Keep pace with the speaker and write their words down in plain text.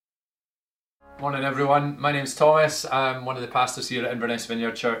Morning everyone, my name's Thomas. I'm one of the pastors here at Inverness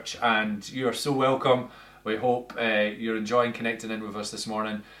Vineyard Church and you are so welcome. We hope you're enjoying connecting in with us this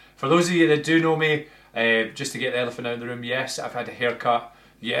morning. For those of you that do know me, just to get the elephant out of the room, yes, I've had a haircut.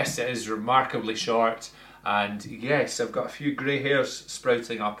 Yes, it is remarkably short. And yes, I've got a few grey hairs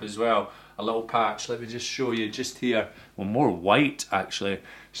sprouting up as well. A little patch, let me just show you just here. Well, more white actually.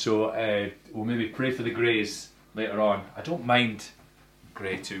 So we'll maybe pray for the greys later on. I don't mind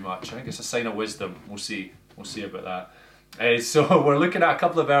grey too much. I think it's a sign of wisdom. We'll see about that. So we're looking at a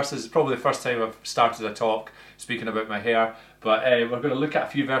couple of verses. It's probably the first time I've started a talk speaking about my hair, but we're going to look at a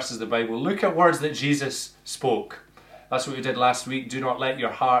few verses of the Bible. Look at words that Jesus spoke. That's what we did last week. Do not let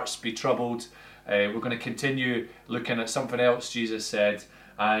your hearts be troubled. We're going to continue looking at something else Jesus said,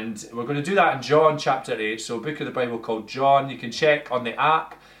 and we're going to do that in John chapter 8. So a book of the Bible called John. You can check on the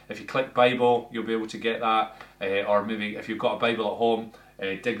app. If you click Bible, you'll be able to get that, or maybe if you've got a Bible at home,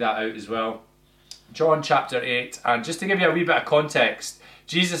 dig that out as well. John chapter 8, and just to give you a wee bit of context,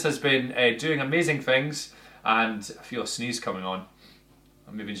 Jesus has been doing amazing things, and I feel a sneeze coming on.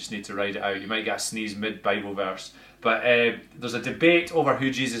 I maybe just need to write it out. You might get a sneeze mid-Bible verse. But there's a debate over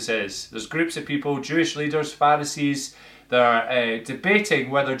who Jesus is. There's groups of people, Jewish leaders, Pharisees, they're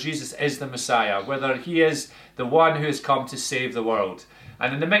debating whether Jesus is the Messiah, whether he is the one who has come to save the world.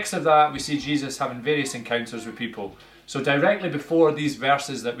 And in the mix of that, we see Jesus having various encounters with people. So directly before these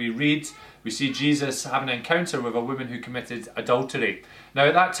verses that we read, we see Jesus having an encounter with a woman who committed adultery. Now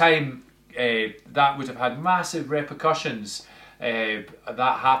at that time, that would have had massive repercussions,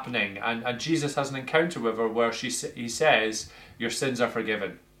 that happening. And Jesus has an encounter with her where he says, your sins are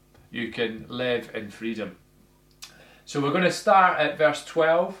forgiven. You can live in freedom. So we're going to start at verse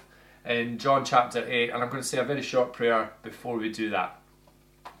 12 in John chapter 8, and I'm going to say a very short prayer before we do that.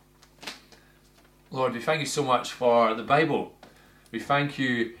 Lord, we thank you so much for the Bible. We thank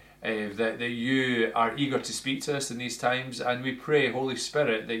you that you are eager to speak to us in these times, and we pray, Holy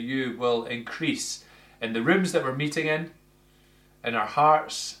Spirit, that you will increase in the rooms that we're meeting in our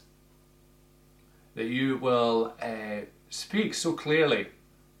hearts, that you will speak so clearly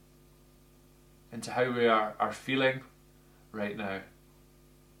into how we are feeling right now.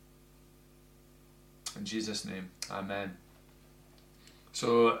 In Jesus' name, amen.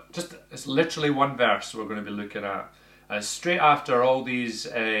 So it's literally one verse we're going to be looking at. And straight after all these,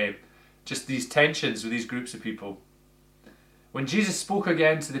 just these tensions with these groups of people. When Jesus spoke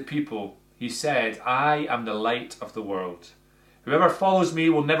again to the people, he said, I am the light of the world. Whoever follows me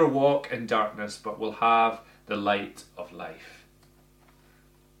will never walk in darkness, but will have the light of life.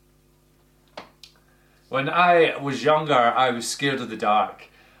 When I was younger, I was scared of the dark.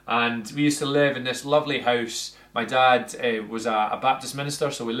 And we used to live in this lovely house. My dad was a Baptist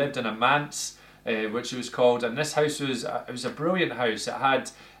minister, so we lived in a manse, which it was called. And this house was a brilliant house. It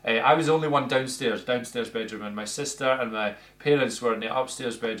had I was the only one downstairs bedroom, and my sister and my parents were in the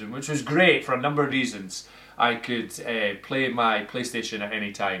upstairs bedroom, which was great for a number of reasons. I could play my PlayStation at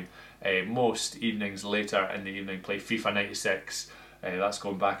any time. Most evenings later in the evening, play FIFA 96. That's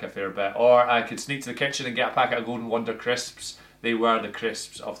going back a fair bit. Or I could sneak to the kitchen and get a packet of Golden Wonder crisps. They were the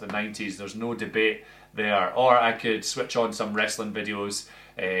crisps of the 90s. There's no debate there. Or I could switch on some wrestling videos,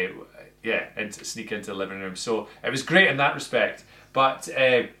 and sneak into the living room. So it was great in that respect. But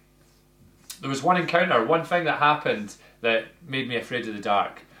there was one encounter, one thing that happened that made me afraid of the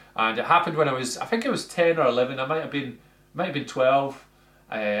dark. And it happened when I think it was 10 or 11. I might have been 12.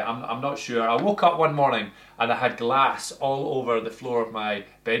 I'm not sure. I woke up one morning and I had glass all over the floor of my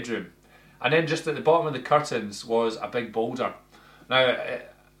bedroom. And then just at the bottom of the curtains was a big boulder. Now,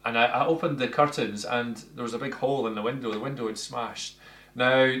 and I opened the curtains and there was a big hole in the window. The window had smashed.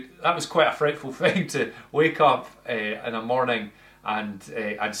 Now, that was quite a frightful thing to wake up in a morning and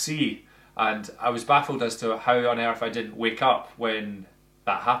see. And I was baffled as to how on earth I didn't wake up when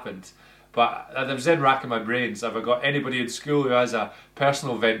that happened. But I was then racking my brains. Have I got anybody in school who has a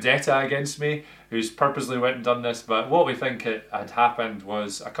personal vendetta against me, who's purposely went and done this? But what we think had happened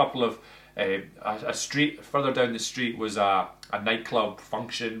was a couple of a street further down the street was a nightclub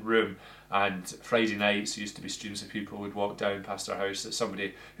function room, and Friday nights used to be streams of people who would walk down past our house that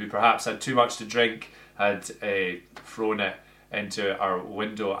somebody who perhaps had too much to drink had thrown it into our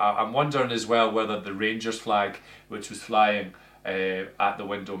window. I'm wondering as well whether the Rangers flag, which was flying at the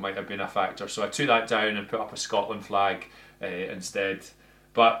window, might have been a factor. So I took that down and put up a Scotland flag instead.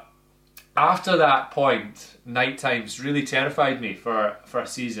 But after that point, night times really terrified me for a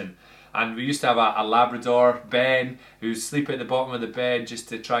season. And we used to have a Labrador, Ben, who would sleep at the bottom of the bed just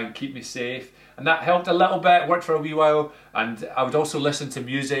to try and keep me safe. And that helped a little bit, worked for a wee while. And I would also listen to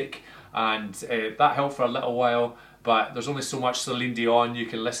music, and that helped for a little while. But there's only so much Celine Dion you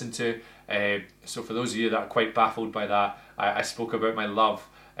can listen to So for those of you that are quite baffled by that, I spoke about my love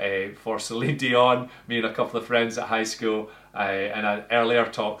for Celine Dion, me and a couple of friends at high school, in an earlier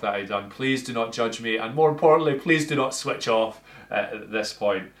talk that I'd done. Please do not judge me, and more importantly, please do not switch off at this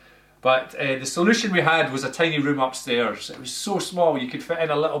point. But the solution we had was a tiny room upstairs. It was so small, you could fit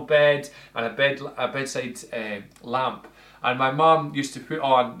in a little bed and a bedside lamp. And my mum used to put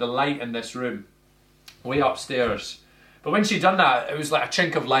on the light in this room, way upstairs. But when she'd done that, it was like a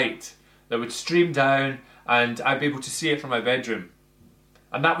chink of light that would stream down, and I'd be able to see it from my bedroom.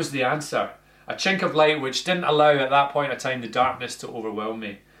 And that was the answer. A chink of light which didn't allow at that point of time the darkness to overwhelm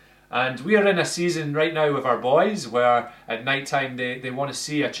me. And we are in a season right now with our boys where at night time they want to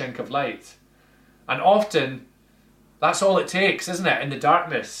see a chink of light. And often that's all it takes, isn't it? In the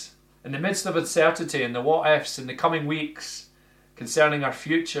darkness, in the midst of uncertainty, in the what ifs, in the coming weeks concerning our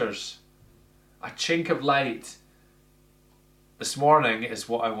futures, a chink of light this morning is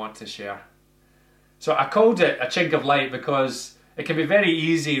what I want to share. So I called it a chink of light because it can be very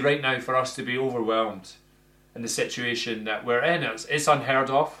easy right now for us to be overwhelmed in the situation that we're in. It's unheard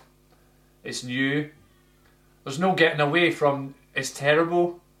of. It's new. There's no getting away from it's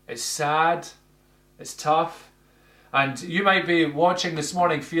terrible, it's sad, it's tough. And you might be watching this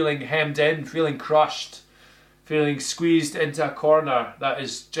morning feeling hemmed in, feeling crushed, feeling squeezed into a corner that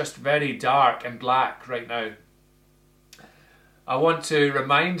is just very dark and black right now. I want to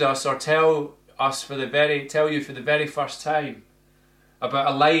remind us or tell you for the very first time about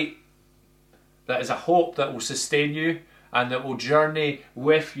a light that is a hope that will sustain you and that will journey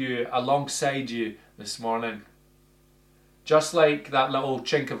with you, alongside you this morning. Just like that little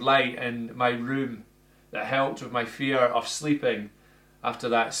chink of light in my room that helped with my fear of sleeping after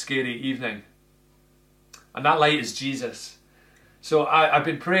that scary evening. And that light is Jesus. So I've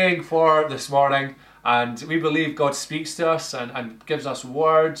been praying for this morning, and we believe God speaks to us and gives us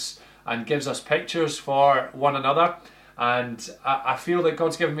words and gives us pictures for one another. And I feel that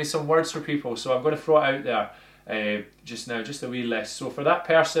God's given me some words for people, so I'm going to throw it out there just now, just a wee list. So for that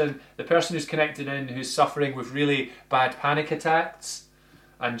person, the person who's connected in, who's suffering with really bad panic attacks,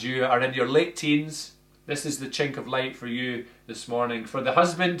 and you are in your late teens, this is the chink of light for you this morning. For the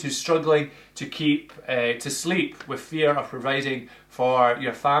husband who's struggling to sleep with fear of providing for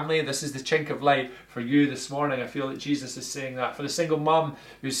your family, this is the chink of light for you this morning. I feel that Jesus is saying that. For the single mum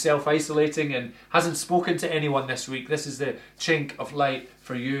who's self-isolating and hasn't spoken to anyone this week, this is the chink of light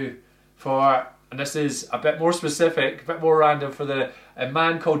for you. And this is a bit more specific, a bit more random, for a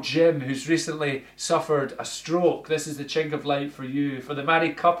man called Jim who's recently suffered a stroke. This is the chink of light for you. For the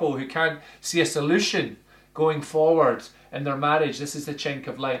married couple who can't see a solution going forward in their marriage, this is the chink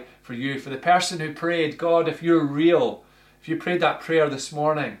of light for you. For the person who prayed, God, if you're real, if you prayed that prayer this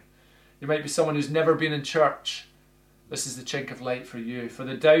morning, you might be someone who's never been in church, this is the chink of light for you. For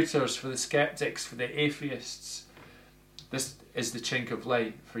the doubters, for the skeptics, for the atheists, this is the chink of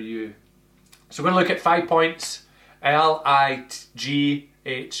light for you. So we're going to look at 5 points. L-I-G-H-T-S.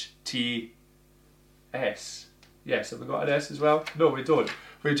 Yes, have we got an S as well? No, we don't.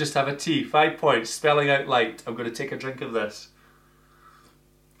 We just have a T. 5 points, spelling out light. I'm going to take a drink of this.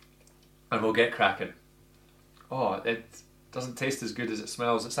 And we'll get cracking. Oh, it doesn't taste as good as it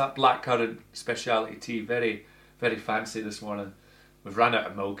smells. It's that blackcurrant speciality tea. Very, very fancy this morning. We've run out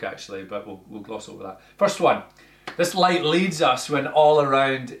of milk actually, but we'll gloss over that. First one. This light leads us when all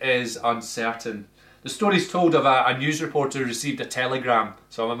around is uncertain. The story's told of a news reporter who received a telegram.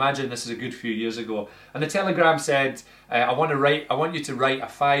 So I'm imagining this is a good few years ago. And the telegram said, I want you to write a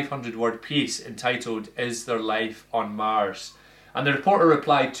 500-word piece entitled, "Is There Life on Mars?" And the reporter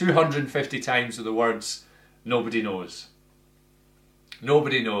replied 250 times with the words, "Nobody knows."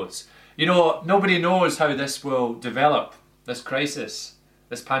 Nobody knows. You know, nobody knows how this will develop, this crisis,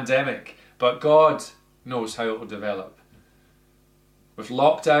 this pandemic. But God knows how it will develop. With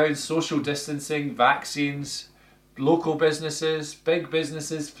lockdowns, social distancing, vaccines, local businesses, big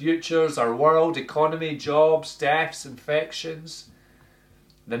businesses, futures, our world, economy, jobs, deaths, infections.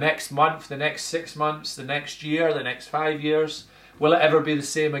 The next month, the next 6 months, the next year, the next 5 years. Will it ever be the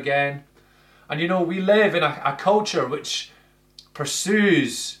same again? And you know, we live in a culture which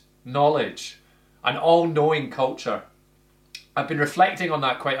pursues knowledge, an all-knowing culture. I've been reflecting on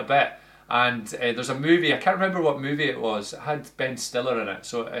that quite a bit. And there's a movie, I can't remember what movie it was. It had Ben Stiller in it,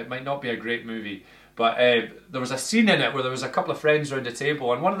 so it might not be a great movie. But there was a scene in it where there was a couple of friends around a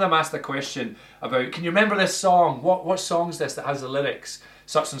table, and one of them asked a question about, can you remember this song? What song is this that has the lyrics?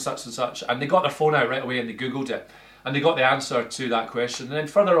 Such and such and such. And they got their phone out right away and they Googled it. And they got the answer to that question. And then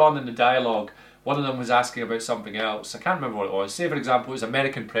further on in the dialogue, one of them was asking about something else. I can't remember what it was. Say, for example, it was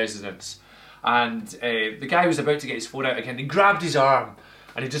American presidents. And the guy was about to get his phone out again. He grabbed his arm.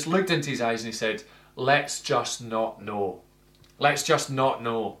 And he just looked into his eyes and he said, let's just not know. Let's just not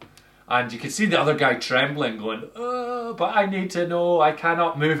know. And you could see the other guy trembling, going, oh, but I need to know. I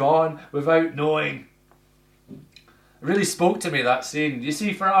cannot move on without knowing. It really spoke to me, that scene. You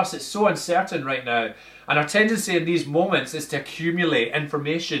see, for us, it's so uncertain right now. And our tendency in these moments is to accumulate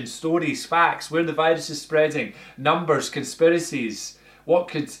information, stories, facts, where the virus is spreading, numbers, conspiracies, what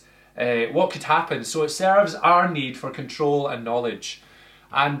could happen. So it serves our need for control and knowledge.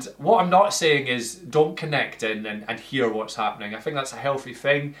 And what I'm not saying is don't connect in and hear what's happening. I think that's a healthy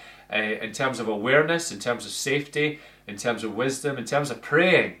thing in terms of awareness, in terms of safety, in terms of wisdom, in terms of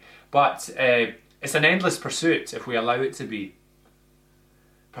praying. But it's an endless pursuit if we allow it to be.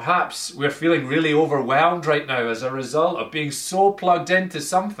 Perhaps we're feeling really overwhelmed right now as a result of being so plugged into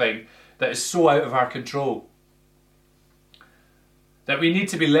something that is so out of our control. That we need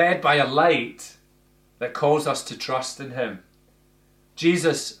to be led by a light that calls us to trust in him.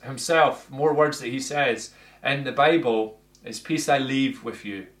 Jesus himself, more words that he says in the Bible is, peace I leave with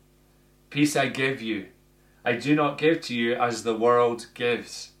you. Peace I give you. I do not give to you as the world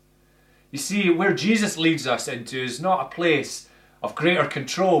gives. You see, where Jesus leads us into is not a place of greater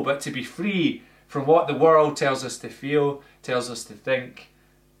control, but to be free from what the world tells us to feel, tells us to think,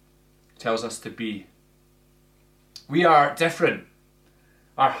 tells us to be. We are different.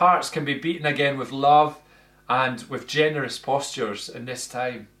 Our hearts can be beaten again with love and with generous postures in this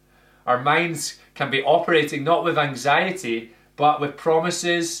time. Our minds can be operating not with anxiety, but with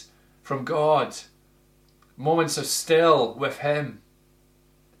promises from God. Moments of still with him,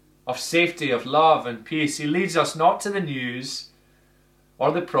 of safety, of love and peace. He leads us not to the news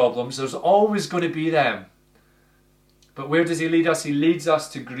or the problems. There's always going to be them. But where does he lead us? He leads us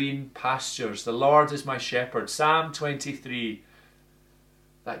to green pastures. The Lord is my shepherd. Psalm 23.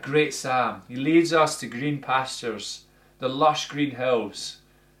 That great psalm. He leads us to green pastures, the lush green hills,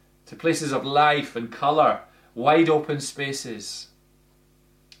 to places of life and colour, wide open spaces,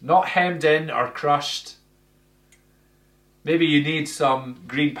 not hemmed in or crushed. Maybe you need some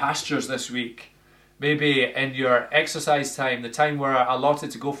green pastures this week. Maybe in your exercise time, the time where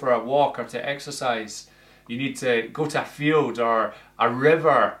allotted to go for a walk or to exercise, you need to go to a field or a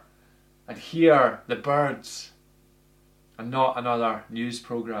river and hear the birds. And not another news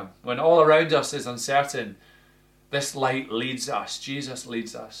program. When all around us is uncertain, this light leads us. Jesus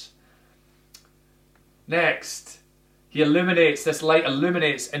leads us. Next, this light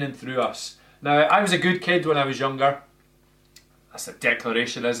illuminates in and through us. Now, I was a good kid when I was younger. That's a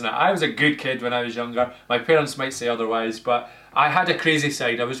declaration, isn't it? I was a good kid when I was younger. My parents might say otherwise, but I had a crazy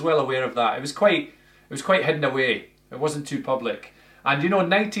side. I was well aware of that. It was quite hidden away. It wasn't too public. And you know,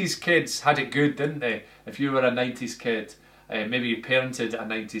 90s kids had it good, didn't they? If you were a 90s kid. Maybe you parented a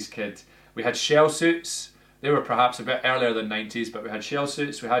 90s kid. We had shell suits. They were perhaps a bit earlier than 90s, but we had shell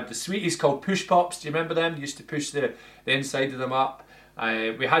suits. We had the sweeties called push pops. Do you remember them? You used to push the inside of them up.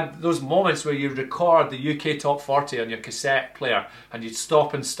 We had those moments where you record the UK Top 40 on your cassette player and you'd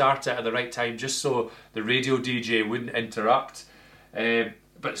stop and start it at the right time just so the radio DJ wouldn't interrupt.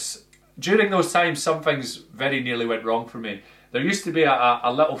 But during those times, some things very nearly went wrong for me. There used to be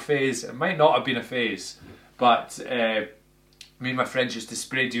a little phase. It might not have been a phase, but me and my friends used to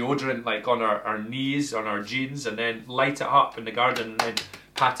spray deodorant like on our knees, on our jeans, and then light it up in the garden and then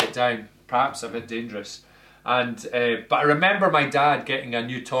pat it down. Perhaps a bit dangerous. But I remember my dad getting a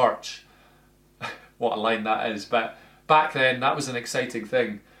new torch. What a line that is. But back then, that was an exciting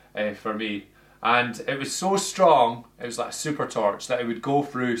thing for me. And it was so strong, it was like a super torch, that it would go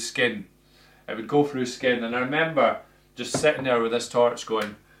through skin. It would go through skin. And I remember just sitting there with this torch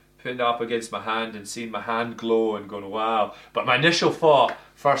going, putting it up against my hand and seeing my hand glow and going, wow. But my initial thought,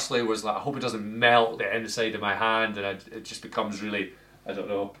 firstly, was like, I hope it doesn't melt the inside of my hand and it just becomes really, I don't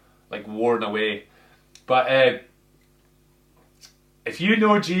know, like worn away. But if you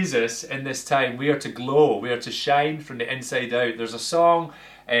know Jesus in this time, we are to glow, we are to shine from the inside out. There's a song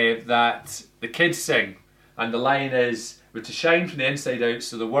that the kids sing, and the line is, we're to shine from the inside out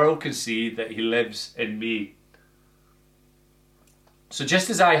so the world can see that he lives in me. So just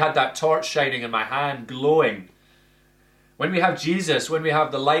as I had that torch shining in my hand, glowing, when we have Jesus, when we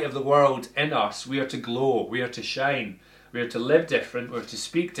have the light of the world in us, we are to glow, we are to shine, we are to live different, we're to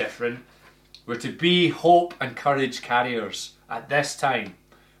speak different, we're to be hope and courage carriers at this time,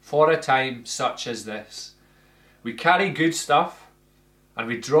 for a time such as this. We carry good stuff and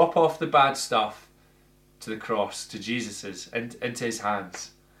we drop off the bad stuff to the cross, to Jesus's, into his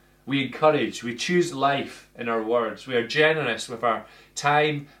hands. We encourage, we choose life in our words. We are generous with our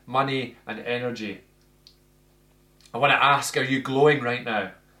time, money and energy. I want to ask, are you glowing right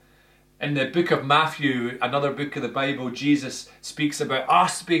now? In the book of Matthew, another book of the Bible, Jesus speaks about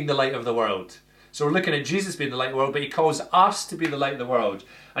us being the light of the world. So we're looking at Jesus being the light of the world, but he calls us to be the light of the world.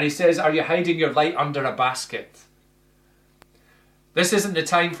 And he says, are you hiding your light under a basket? This isn't the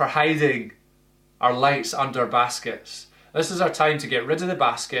time for hiding our lights under baskets. This is our time to get rid of the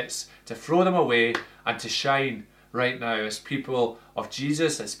baskets, to throw them away, and to shine right now as people of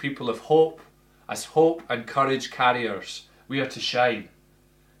Jesus, as people of hope, as hope and courage carriers. We are to shine.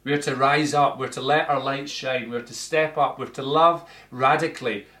 We are to rise up. We're to let our light shine. We're to step up. We're to love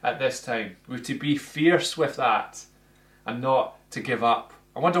radically at this time. We're to be fierce with that and not to give up.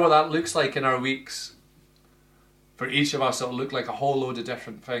 I wonder what that looks like in our weeks. For each of us, it'll look like a whole load of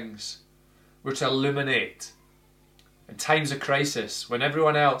different things. We're to illuminate. In times of crisis, when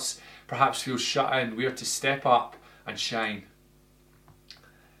everyone else perhaps feels shut in, we are to step up and shine.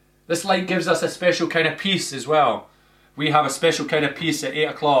 This light gives us a special kind of peace as well. We have a special kind of peace at 8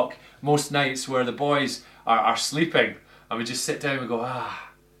 o'clock most nights where the boys are sleeping and we just sit down and go,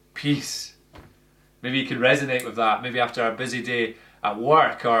 peace. Maybe you can resonate with that, maybe after a busy day at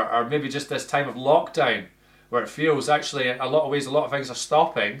work or maybe just this time of lockdown where it feels actually in a lot of ways a lot of things are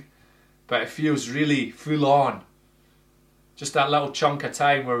stopping, but it feels really full on. Just that little chunk of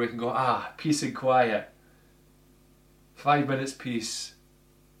time where we can go, peace and quiet. 5 minutes peace.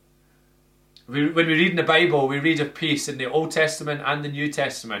 When we read in the Bible, we read of peace in the Old Testament and the New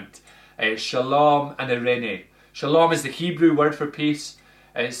Testament. Shalom and irene. Shalom is the Hebrew word for peace.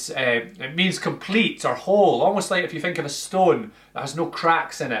 It means complete or whole, almost like if you think of a stone that has no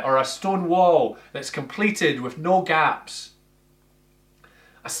cracks in it, or a stone wall that's completed with no gaps.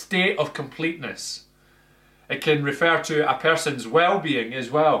 A state of completeness. It can refer to a person's well-being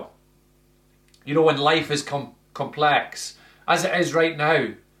as well. You know, when life is complex, as it is right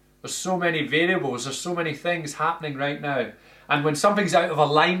now, there's so many variables, there's so many things happening right now. And when something's out of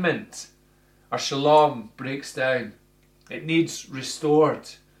alignment, our shalom breaks down. It needs restored.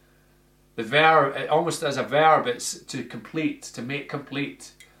 The verb, almost as a verb, it's to complete, to make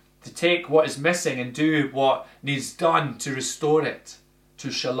complete. To take what is missing and do what needs done to restore it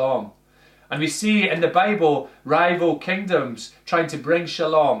to shalom. And we see in the Bible rival kingdoms trying to bring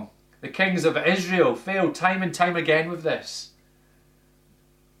shalom. The kings of Israel failed time and time again with this.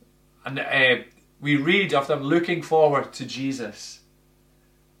 And we read of them looking forward to Jesus.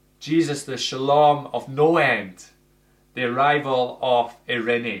 Jesus, the shalom of no end. The arrival of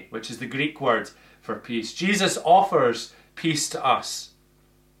irene, which is the Greek word for peace. Jesus offers peace to us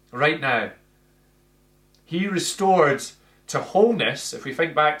right now. He restored to wholeness, if we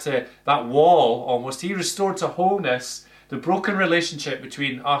think back to that wall almost, he restored to wholeness the broken relationship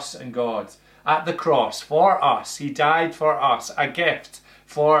between us and God. At the cross, for us, he died for us, a gift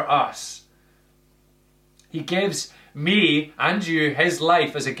for us. He gives me and you his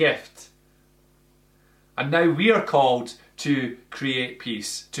life as a gift. And now we are called to create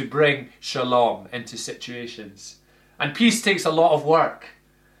peace, to bring shalom into situations. And peace takes a lot of work.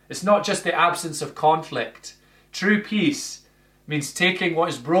 It's not just the absence of conflict. True peace means taking what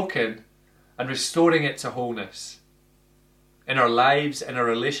is broken and restoring it to wholeness. In our lives, in our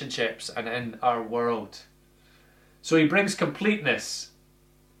relationships, and in our world. So he brings completeness.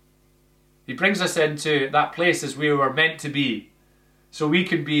 He brings us into that place as we were meant to be. So we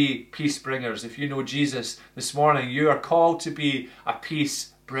can be peace bringers. If you know Jesus this morning, you are called to be a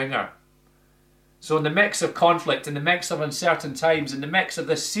peace bringer. So in the mix of conflict, in the mix of uncertain times, in the mix of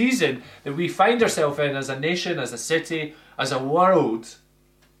this season that we find ourselves in as a nation, as a city, as a world,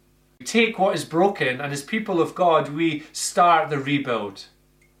 we take what is broken and as people of God, we start the rebuild.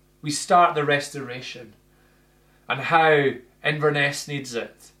 We start the restoration. And how Inverness needs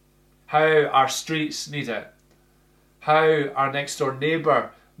it. How our streets need it. How our next door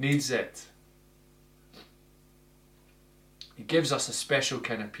neighbour needs it. He gives us a special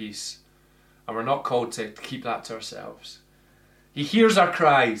kind of peace. And we're not called to keep that to ourselves. He hears our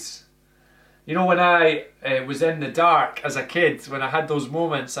cries. You know, when I was in the dark as a kid, when I had those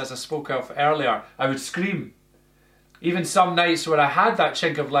moments as I spoke of earlier, I would scream. Even some nights where I had that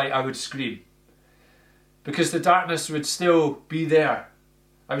chink of light, I would scream. Because the darkness would still be there.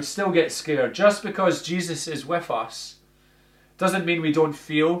 I would still get scared. Just because Jesus is with us doesn't mean we don't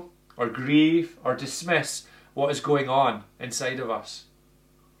feel or grieve or dismiss what is going on inside of us.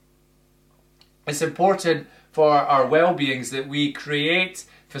 It's important for our well-beings that we create,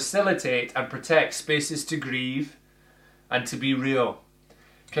 facilitate and protect spaces to grieve and to be real.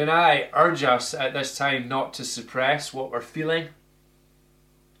 Can I urge us at this time not to suppress what we're feeling?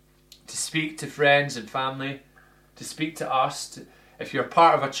 To speak to friends and family, to speak to us, if you're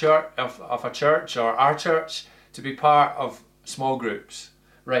part of a church, of a church or our church, to be part of small groups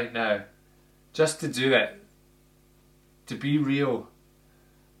right now. just to do it, to be real.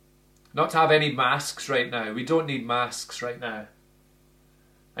 Not to have any masks right now. We don't need masks right now.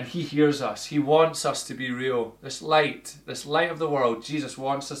 And he hears us. He wants us to be real. This light of the world, Jesus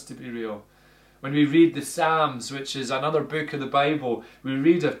wants us to be real. When we read the Psalms, which is another book of the Bible, we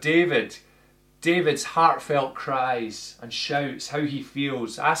read of David's heartfelt cries and shouts, how he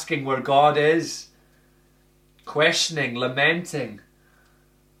feels, asking where God is, questioning, lamenting.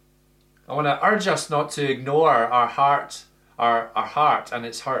 I want to urge us not to ignore our heart and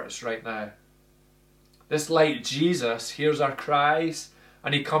its hurts right now. This light, Jesus, hears our cries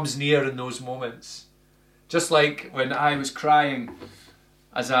and he comes near in those moments. Just like when I was crying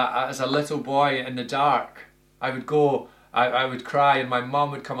as a little boy in the dark, I would cry and my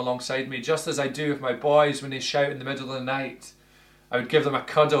mum would come alongside me, just as I do with my boys when they shout in the middle of the night. I would give them a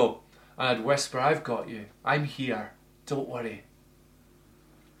cuddle and I'd whisper, I've got you, I'm here, don't worry.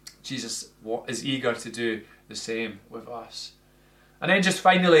 Jesus is eager to do the same with us. And then just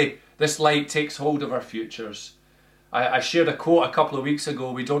finally, this light takes hold of our futures. I shared a quote a couple of weeks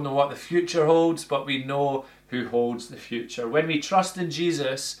ago, we don't know what the future holds, but we know who holds the future. When we trust in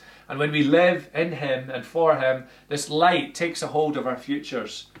Jesus and when we live in him and for him, this light takes a hold of our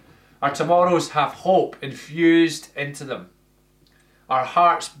futures. Our tomorrows have hope infused into them. Our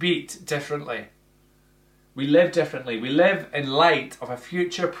hearts beat differently. We live differently. We live in light of a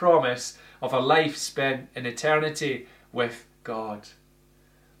future promise of a life spent in eternity with God.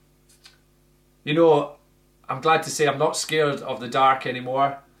 You know, I'm glad to say I'm not scared of the dark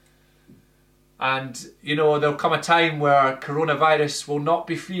anymore. And, you know, there'll come a time where coronavirus will not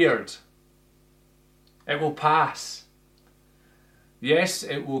be feared. It will pass. Yes,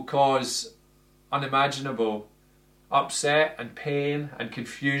 it will cause unimaginable upset and pain and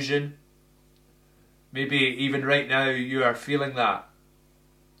confusion. Maybe even right now you are feeling that.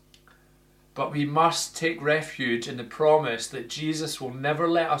 But we must take refuge in the promise that Jesus will never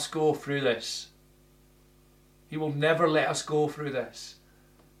let us go through this. He will never let us go through this.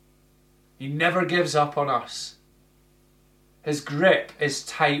 He never gives up on us. His grip is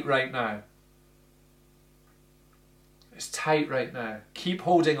tight right now. It's tight right now. Keep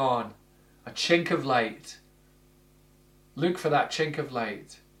holding on. A chink of light. Look for that chink of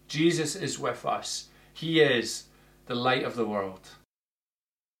light. Jesus is with us. He is the light of the world.